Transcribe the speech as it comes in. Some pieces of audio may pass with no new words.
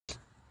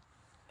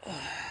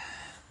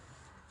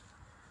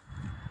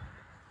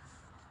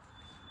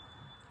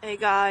Hey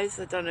guys,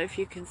 I don't know if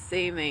you can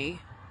see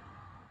me,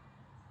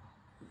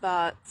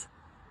 but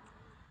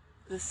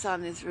the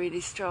sun is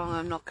really strong.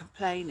 I'm not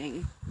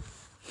complaining.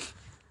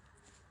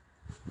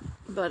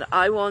 But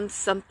I want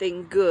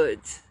something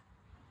good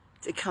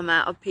to come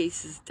out of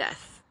Peace's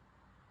death.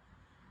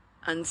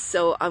 And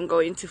so I'm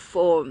going to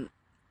form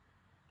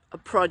a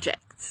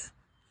project.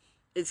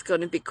 It's going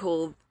to be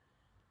called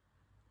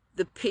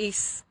the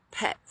Peace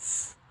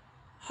Pets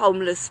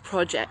Homeless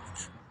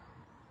Project.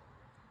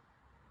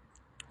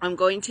 I'm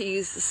going to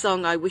use the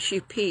song I Wish You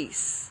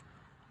Peace,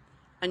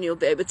 and you'll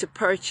be able to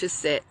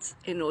purchase it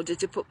in order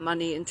to put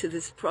money into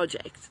this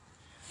project,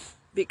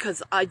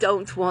 because I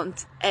don't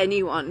want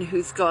anyone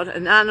who's got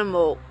an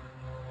animal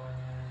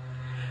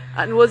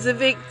and was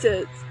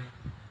evicted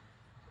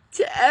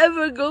to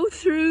ever go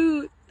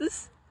through the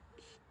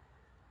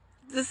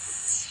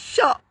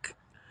shock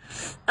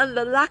and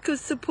the lack of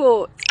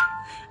support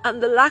and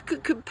the lack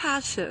of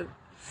compassion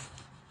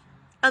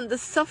and the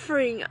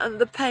suffering and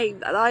the pain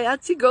that I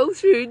had to go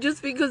through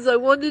just because I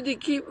wanted to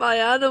keep my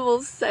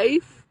animals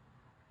safe.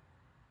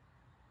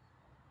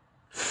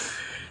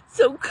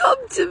 So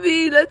come to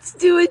me, let's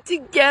do it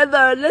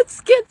together.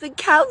 Let's get the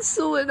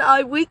council in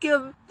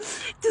Wycombe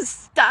to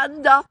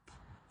stand up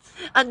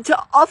and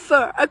to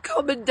offer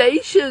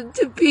accommodation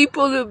to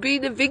people who've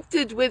been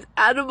evicted with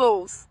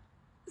animals,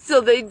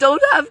 so they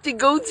don't have to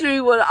go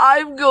through what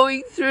I'm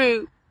going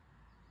through.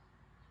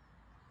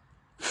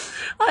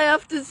 I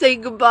have to say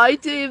goodbye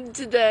to him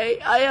today.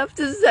 I have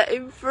to set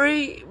him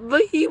free,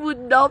 but he would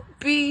not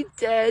be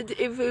dead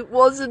if it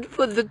wasn't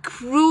for the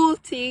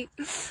cruelty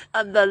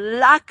and the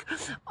lack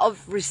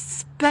of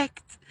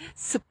respect,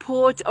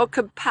 support or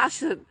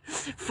compassion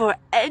for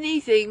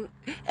anything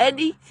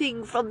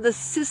from the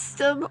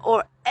system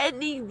or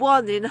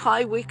anyone in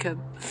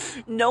Wycombe.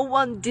 No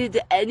one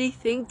did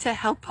anything to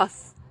help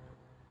us.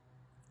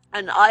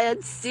 And I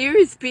had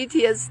serious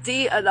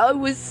PTSD and I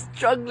was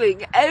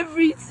struggling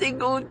every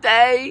single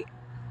day.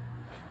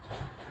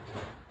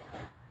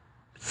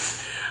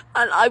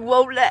 And I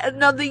won't let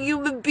another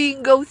human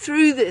being go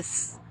through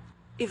this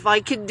if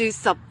I can do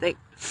something.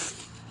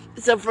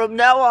 So from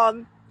now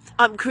on,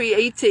 I'm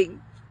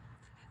creating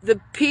the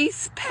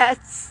Peace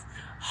Pets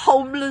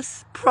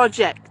Homeless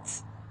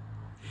Project.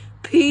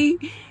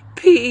 PPHP.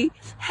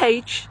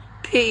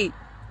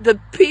 The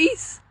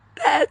Peace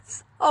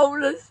Pets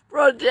Homeless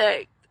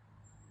Project.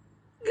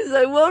 Because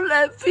I won't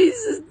let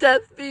Peace's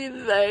death be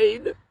in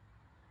vain.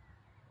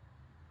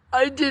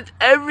 I did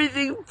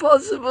everything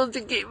possible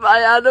to keep my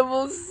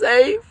animals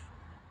safe.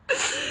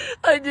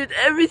 I did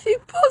everything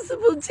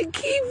possible to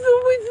keep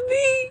them with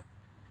me.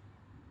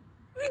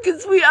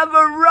 Because we have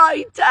a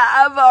right to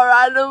have our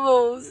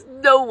animals.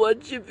 No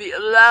one should be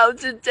allowed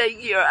to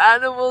take your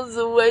animals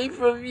away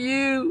from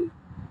you.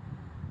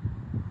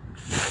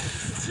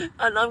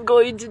 And I'm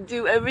going to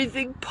do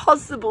everything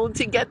possible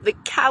to get the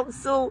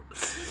council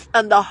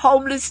and the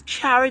homeless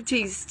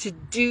charities to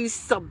do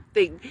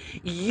something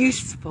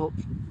useful,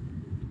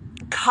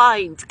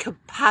 kind,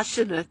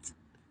 compassionate,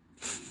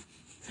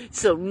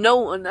 so no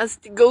one has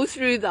to go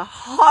through the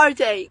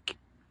heartache.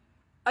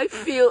 I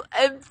feel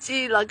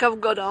empty, like I've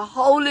got a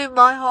hole in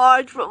my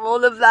heart from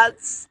all of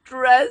that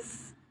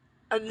stress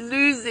and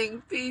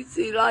losing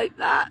Peacey like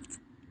that,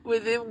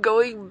 with him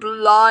going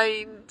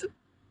blind.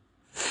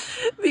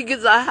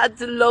 Because I had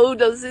to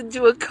load us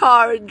into a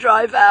car and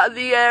drive out of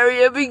the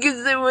area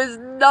because there was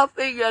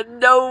nothing and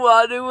no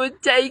one who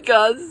would take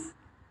us.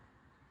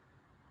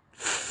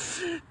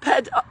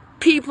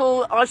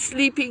 People are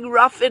sleeping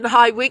rough in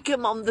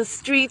Wycombe on the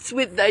streets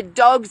with their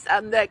dogs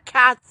and their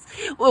cats.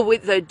 Well,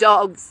 with their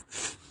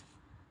dogs.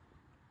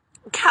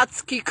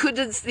 Cats, you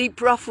couldn't sleep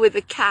rough with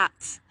a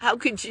cat. How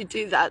could you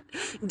do that?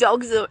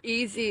 Dogs are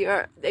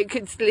easier. They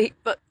could sleep,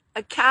 but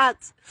a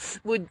cat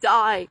would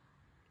die.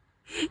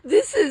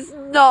 This is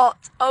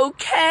not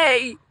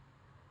okay.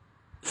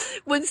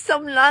 When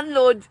some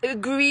landlord, a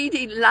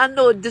greedy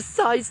landlord,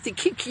 decides to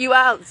kick you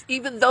out,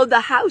 even though the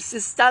house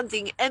is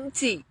standing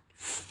empty,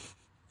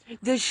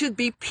 there should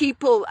be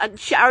people and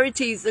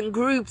charities and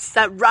groups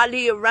that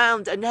rally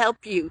around and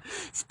help you,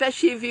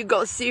 especially if you've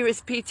got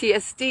serious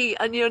PTSD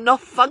and you're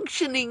not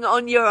functioning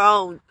on your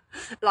own,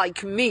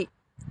 like me.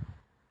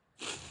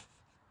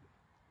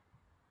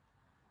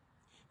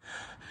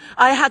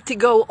 I had to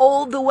go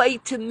all the way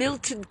to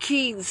Milton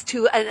Keynes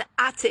to an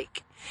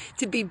attic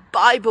to be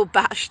Bible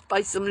bashed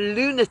by some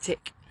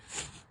lunatic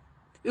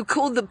who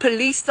called the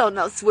police on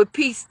us where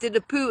Peace did a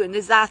poo in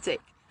his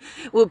attic.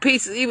 Well,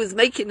 Peace, he was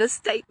making a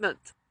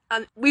statement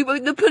and we were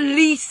the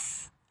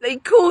police. They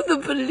called the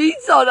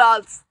police on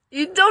us.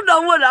 You don't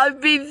know what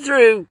I've been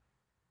through.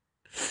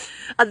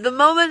 At the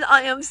moment,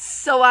 I am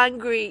so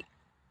angry.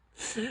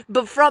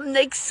 But from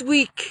next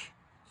week,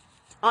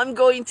 I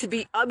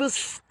will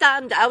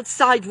stand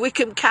outside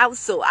Wycombe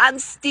Council and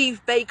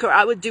Steve Baker.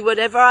 I will do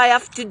whatever I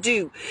have to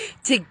do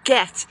to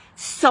get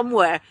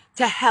somewhere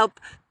to help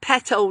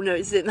pet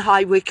owners in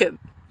Wycombe.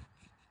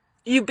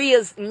 You be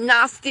as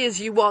nasty as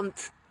you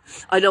want.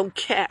 I don't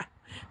care.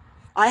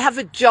 I have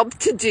a job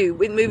to do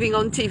with moving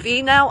on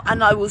TV now,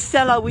 and I will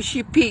sell I Wish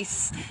You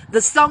Peace.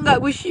 The song I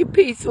Wish You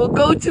Peace will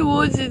go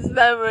towards his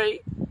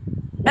memory.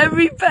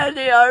 Every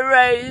penny I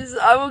raise,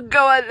 I will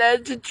go out there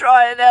to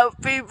try and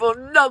help people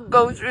not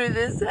go through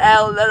this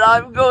hell that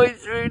I'm going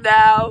through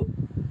now.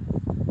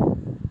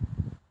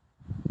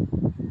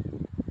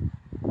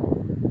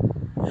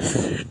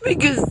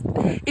 Because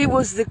it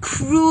was the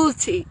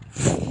cruelty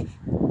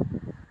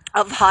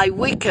of High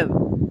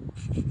Wycombe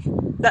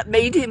that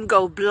made him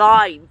go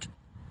blind.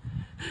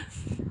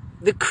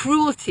 The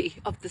cruelty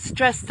of the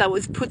stress that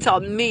was put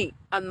on me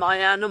and my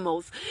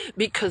animals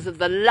because of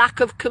the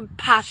lack of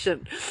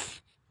compassion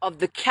of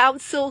the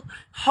council,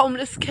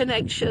 Homeless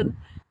Connection,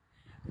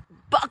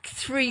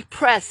 Bucks Free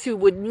Press, who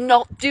would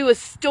not do a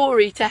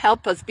story to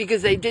help us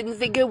because they didn't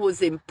think it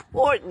was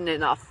important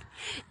enough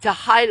to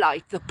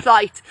highlight the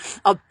plight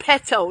of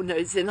pet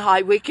owners in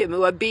High Wycombe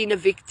who are being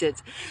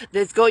evicted.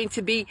 There's going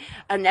to be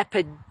an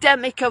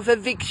epidemic of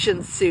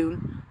evictions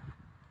soon.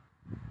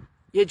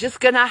 You're just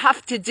going to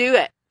have to do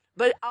it.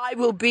 But I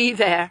will be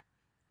there.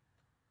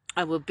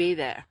 I will be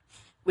there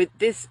with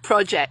this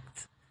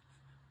project,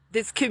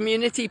 this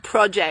community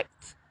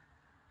project.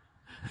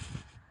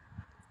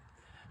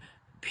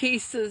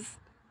 Pieces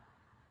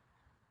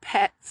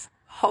Pets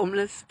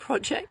Homeless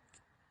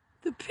Project.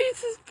 The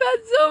Pieces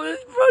Pets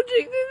Homeless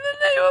Project is the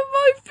name of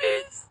my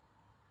piece.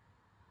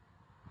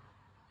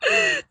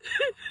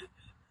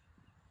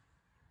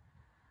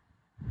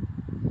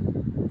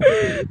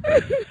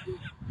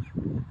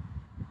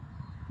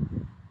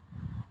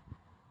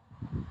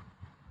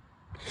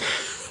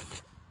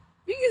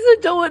 Because I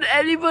don't want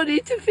anybody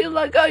to feel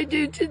like I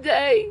do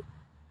today.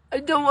 I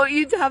don't want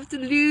you to have to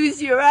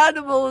lose your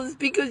animals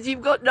because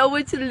you've got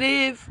nowhere to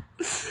live.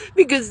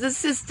 Because the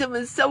system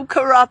is so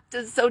corrupt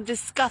and so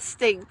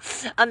disgusting.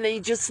 And they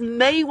just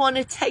may want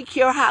to take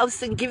your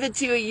house and give it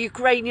to a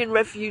Ukrainian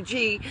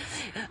refugee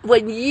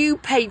when you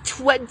pay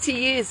 20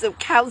 years of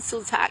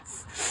council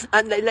tax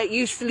and they let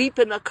you sleep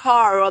in a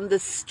car on the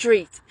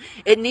street.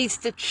 It needs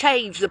to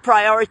change. The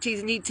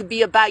priorities need to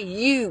be about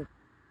you.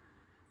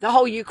 The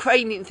whole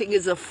Ukrainian thing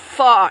is a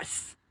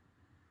farce.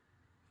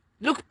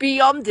 Look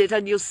beyond it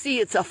and you'll see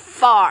it's a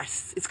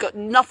farce. It's got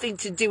nothing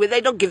to do with it. They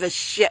don't give a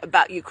shit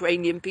about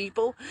Ukrainian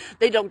people.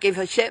 They don't give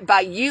a shit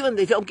about you, and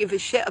they don't give a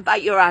shit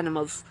about your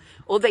animals.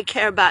 All they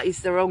care about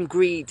is their own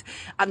greed.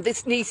 And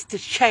this needs to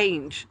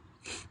change.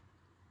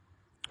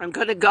 I'm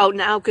going to go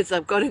now because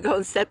I've got to go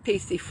and set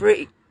PC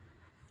free.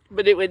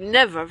 But it would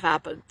never have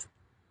happened.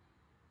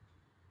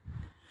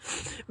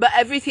 But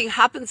everything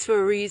happens for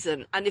a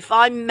reason. And if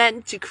I'm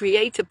meant to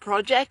create a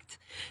project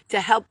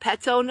to help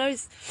pet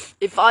owners,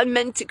 if I'm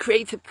meant to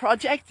create a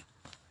project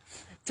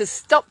to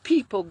stop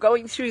people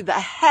going through the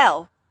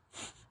hell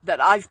that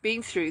I've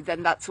been through,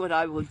 then that's what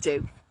I will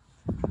do.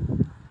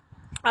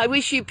 I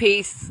Wish You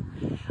Peace.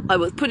 I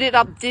will put it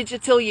up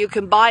digital. You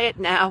can buy it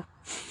now.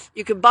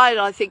 You can buy it,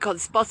 I think, on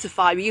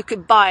Spotify. You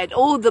can buy it.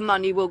 All the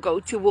money will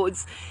go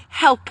towards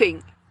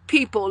helping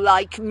people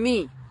like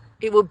me.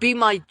 It will be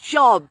my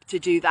job to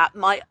do that,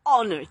 my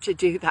honour to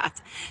do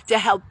that, to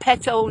help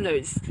pet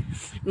owners,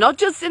 not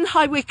just in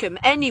High Wycombe,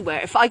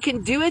 anywhere. If I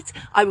can do it,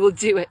 I will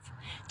do it.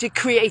 To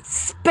create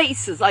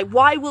spaces, like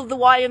why will the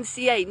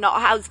YMCA not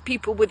house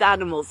people with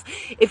animals?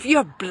 If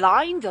you're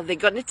blind, are they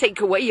going to take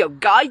away your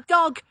guide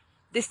dog?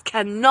 This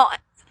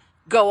cannot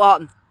go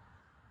on.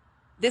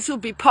 This will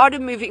be part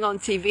of Moving on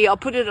TV. I'll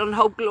put it on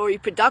Hope Glory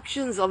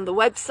Productions on the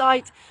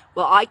website.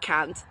 Well, I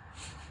can't.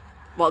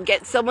 Well,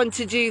 get someone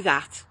to do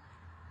that.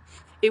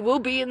 It will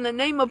be in the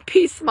name of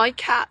Peace, my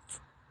cat.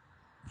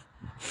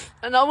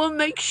 And I will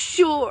make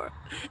sure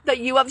that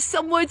you have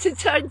somewhere to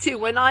turn to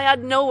when I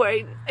had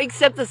nowhere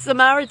except the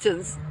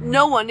Samaritans.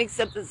 No one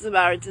except the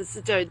Samaritans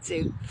to turn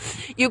to.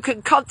 You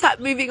can contact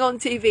Moving on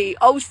TV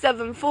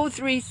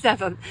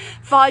 07437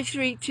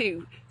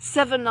 532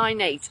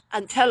 798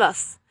 and tell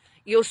us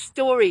your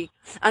story,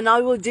 and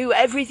I will do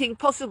everything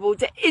possible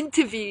to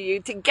interview you,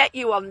 to get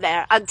you on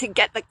there, and to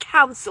get the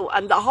council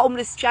and the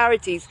homeless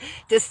charities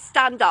to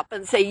stand up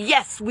and say,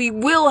 yes, we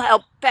will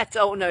help pet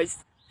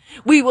owners.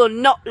 We will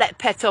not let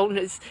pet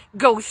owners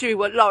go through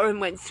what Lauren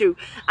went through,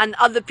 and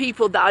other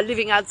people that are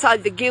living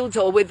outside the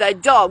Guildhall with their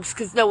dogs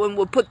because no one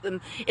will put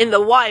them in the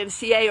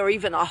YMCA or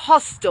even a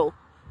hostel.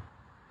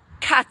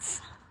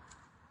 Cats,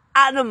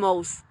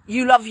 animals.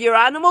 You love your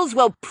animals?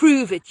 Well,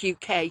 prove it,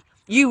 UK.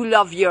 You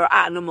love your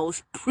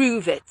animals.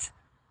 Prove it.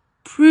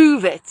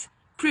 Prove it.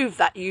 Prove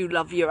that you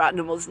love your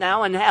animals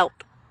now and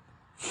help.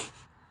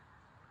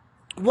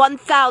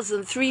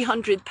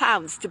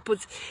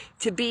 £1,300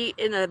 to be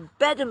in a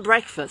bed and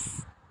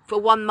breakfast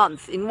for 1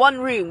 month in one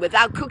room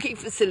without cooking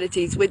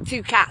facilities with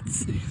 2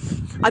 cats.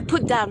 I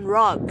put down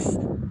rugs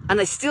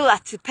and I still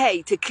had to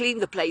pay to clean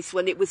the place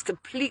when it was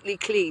completely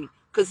clean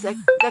because they're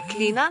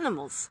clean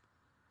animals.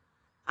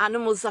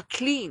 Animals are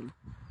clean.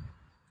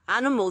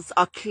 Animals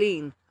are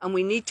clean, and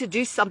we need to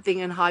do something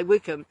in High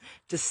Wycombe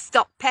to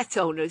stop pet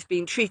owners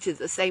being treated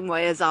the same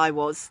way as I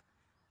was.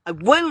 I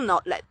will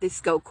not let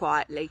this go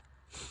quietly,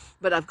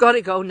 but I've got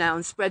to go now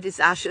and spread his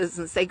ashes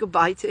and say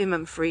goodbye to him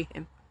and free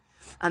him.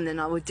 and then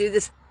I will do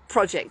this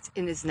project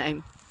in his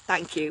name.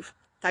 Thank you.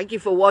 Thank you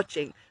for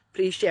watching.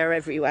 Please share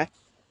everywhere.